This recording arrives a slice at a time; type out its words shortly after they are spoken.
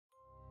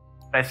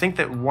I think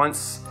that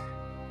once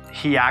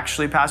he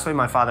actually passed away,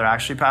 my father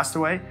actually passed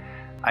away,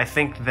 I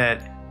think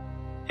that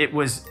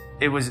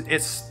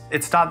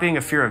it stopped being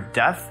a fear of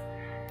death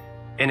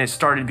and it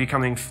started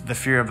becoming the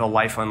fear of the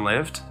life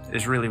unlived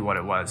is really what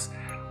it was.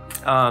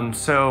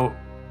 So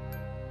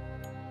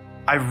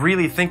I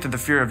really think that the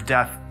fear of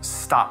death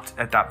stopped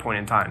at that point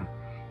in time,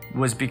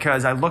 was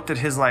because I looked at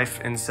his life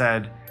and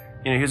said,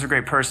 you know, he was a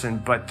great person,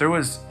 but he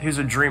was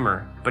a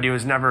dreamer, but he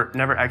was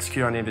never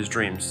executed on any of his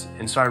dreams.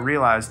 And so I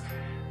realized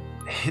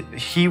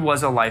he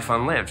was a life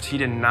unlived. He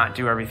did not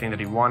do everything that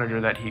he wanted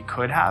or that he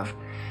could have.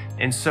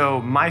 And so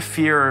my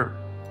fear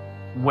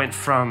went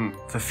from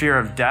the fear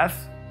of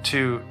death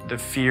to the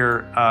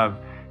fear of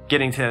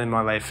getting to the end of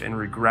my life and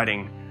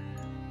regretting,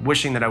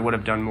 wishing that I would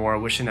have done more,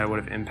 wishing that I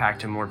would have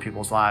impacted more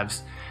people's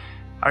lives.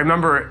 I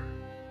remember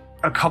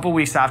a couple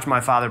weeks after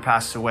my father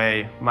passed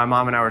away, my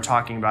mom and I were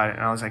talking about it,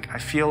 and I was like, I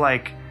feel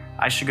like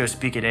I should go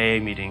speak at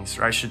AA meetings,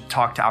 or I should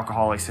talk to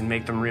alcoholics and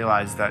make them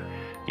realize that,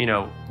 you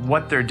know,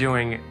 what they're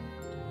doing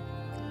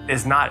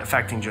is not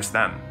affecting just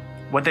them.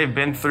 What they've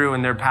been through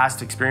in their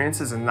past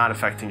experiences is not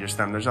affecting just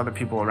them. There's other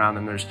people around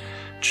them. There's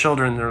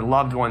children, their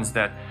loved ones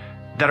that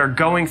are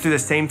going through the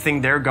same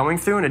thing they're going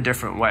through in a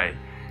different way.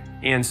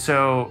 And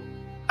so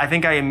I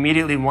think I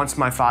immediately, once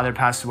my father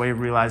passed away,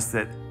 realized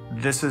that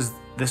this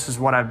is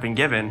what I've been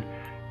given.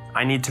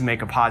 I need to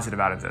make a positive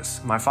out of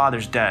this. My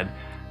father's dead.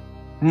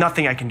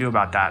 Nothing I can do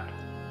about that.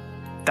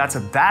 That's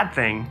a bad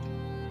thing,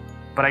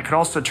 but I could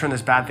also turn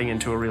this bad thing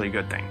into a really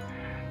good thing.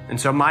 And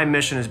so my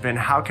mission has been,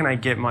 how can I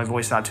get my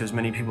voice out to as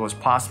many people as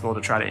possible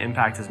to try to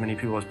impact as many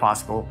people as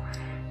possible?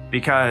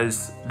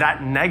 Because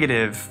that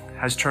negative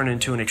has turned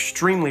into an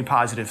extremely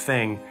positive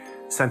thing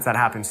since that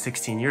happened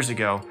 16 years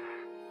ago,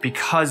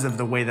 because of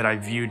the way that I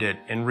viewed it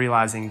and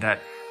realizing that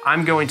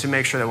I'm going to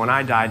make sure that when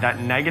I die, that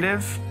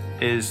negative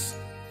is,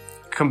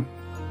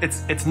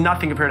 it's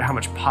nothing compared to how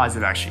much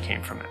positive actually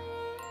came from it.